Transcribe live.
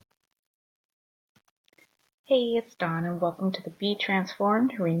Hey, it's Dawn, and welcome to the Be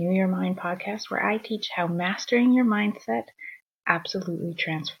Transformed, Renew Your Mind podcast, where I teach how mastering your mindset absolutely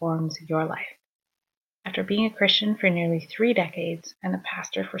transforms your life. After being a Christian for nearly 3 decades and a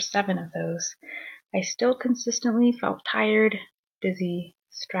pastor for 7 of those, I still consistently felt tired, busy,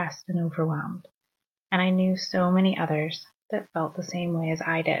 stressed, and overwhelmed. And I knew so many others that felt the same way as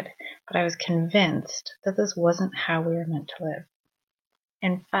I did, but I was convinced that this wasn't how we were meant to live.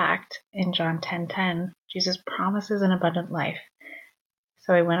 In fact, in John 10:10, Jesus promises an abundant life.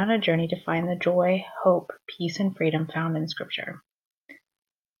 So I went on a journey to find the joy, hope, peace, and freedom found in Scripture.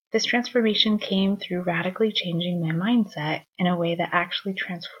 This transformation came through radically changing my mindset in a way that actually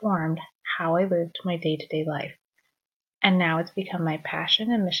transformed how I lived my day-to-day life. And now it's become my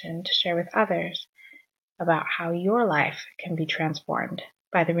passion and mission to share with others about how your life can be transformed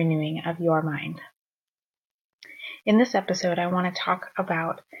by the renewing of your mind. In this episode, I want to talk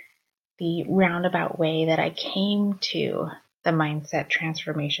about the roundabout way that I came to the mindset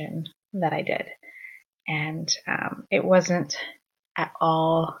transformation that I did. And it wasn't at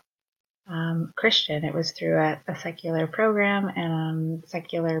all Christian. It was through a secular program and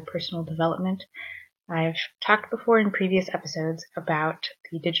secular personal development. I've talked before in previous episodes about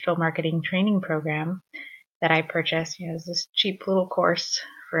the digital marketing training program that I purchased. It's this cheap little course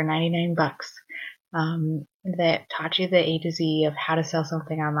for $99 that taught you the A to Z of how to sell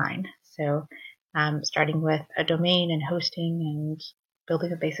something online. So starting with a domain and hosting and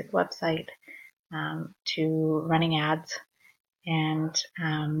building a basic website, to running ads and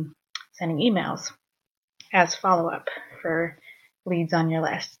sending emails as follow-up for leads on your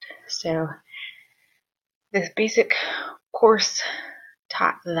list. So this basic course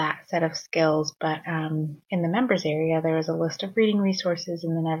taught that set of skills, but in the members area, there was a list of reading resources,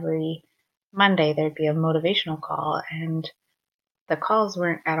 and then every Monday there'd be a motivational call, and the calls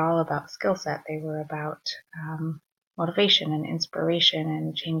weren't at all about skill set. They were about motivation and inspiration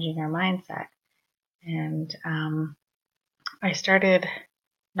and changing our mindset. And I started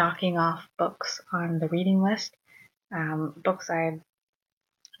knocking off books on the reading list, books I had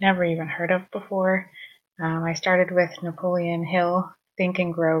never even heard of before. I started with Napoleon Hill, Think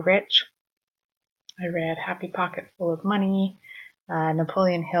and Grow Rich. I read Happy Pocket Full of Money.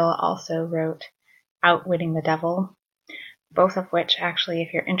 Napoleon Hill also wrote Outwitting the Devil, both of which actually,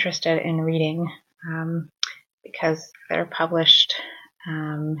 if you're interested in reading, because they're published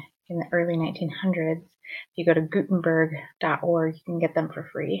in the early 1900s, if you go to Gutenberg.org, you can get them for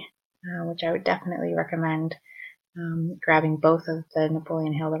free, which I would definitely recommend grabbing both of the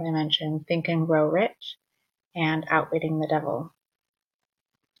Napoleon Hill that I mentioned, Think and Grow Rich and Outwitting the Devil.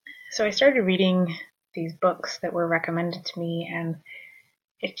 So I started reading these books that were recommended to me, and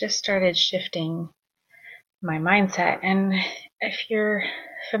it just started shifting my mindset. And if you're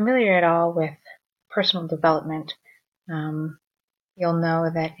familiar at all with personal development, you'll know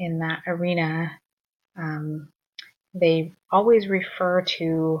that in that arena, they always refer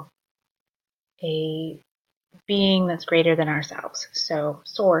to a being that's greater than ourselves. So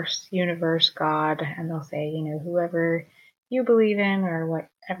source, universe, God, and they'll say, whoever you believe in or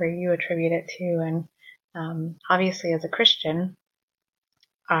whatever you attribute it to. And obviously as a Christian,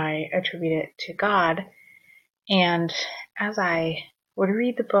 I attribute it to God. And as I would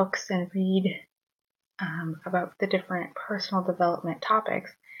read the books and read about the different personal development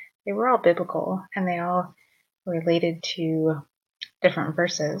topics, they were all biblical and they all related to different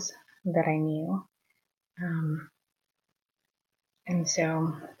verses that I knew. And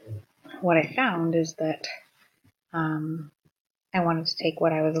so what I found is that I wanted to take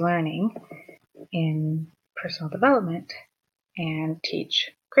what I was learning in personal development and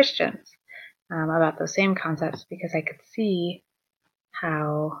teach Christians about those same concepts, because I could see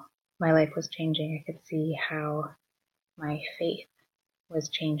how my life was changing. I could see how my faith was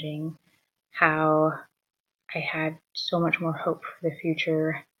changing, how I had so much more hope for the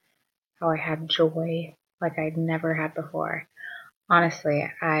future, how I had joy like I'd never had before. Honestly,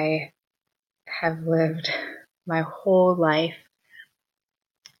 I have lived my whole life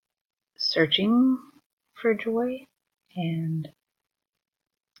searching for joy, and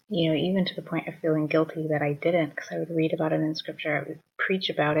even to the point of feeling guilty that I didn't, because I would read about it in Scripture, I would preach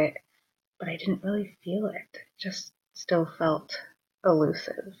about it, but I didn't really feel it. It just still felt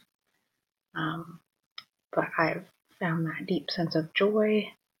elusive. But I've found that deep sense of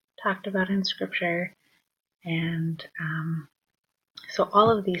joy talked about in Scripture, and so all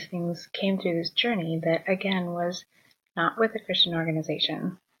of these things came through this journey that, again, was not with a Christian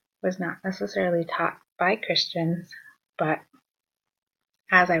organization, was not necessarily taught by Christians, but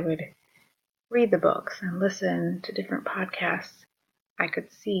as I would read the books and listen to different podcasts, I could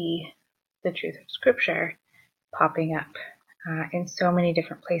see the truth of Scripture popping up in so many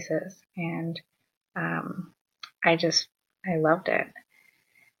different places. And I loved it.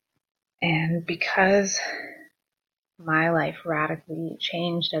 And because my life radically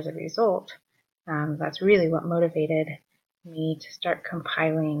changed as a result, that's really what motivated me to start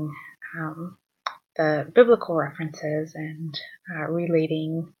compiling the biblical references and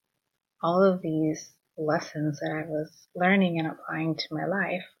relating all of these lessons that I was learning and applying to my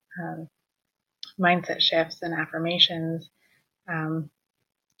life, mindset shifts and affirmations,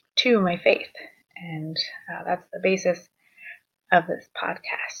 to my faith. And that's the basis of this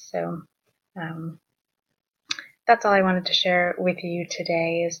podcast. So that's all I wanted to share with you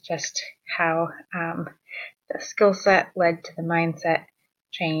today, is just how the skill set led to the mindset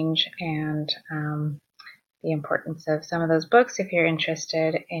change, and the importance of some of those books if you're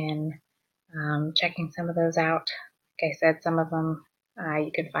interested in checking some of those out. Like I said, some of them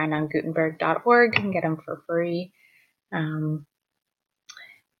you can find on Gutenberg.org. You can get them for free.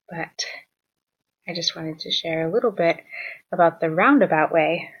 But I just wanted to share a little bit about the roundabout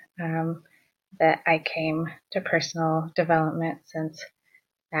way that I came to personal development, since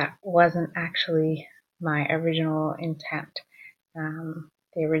that wasn't actually my original intent.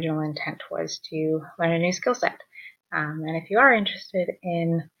 The original intent was to learn a new skill set. And if you are interested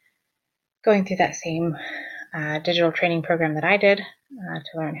in going through that same digital training program that I did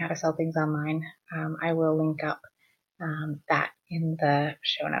to learn how to sell things online, I will link up that in the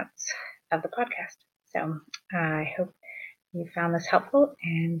show notes of the podcast. So I hope you found this helpful,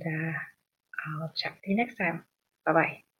 and I'll chat with you next time. Bye-bye.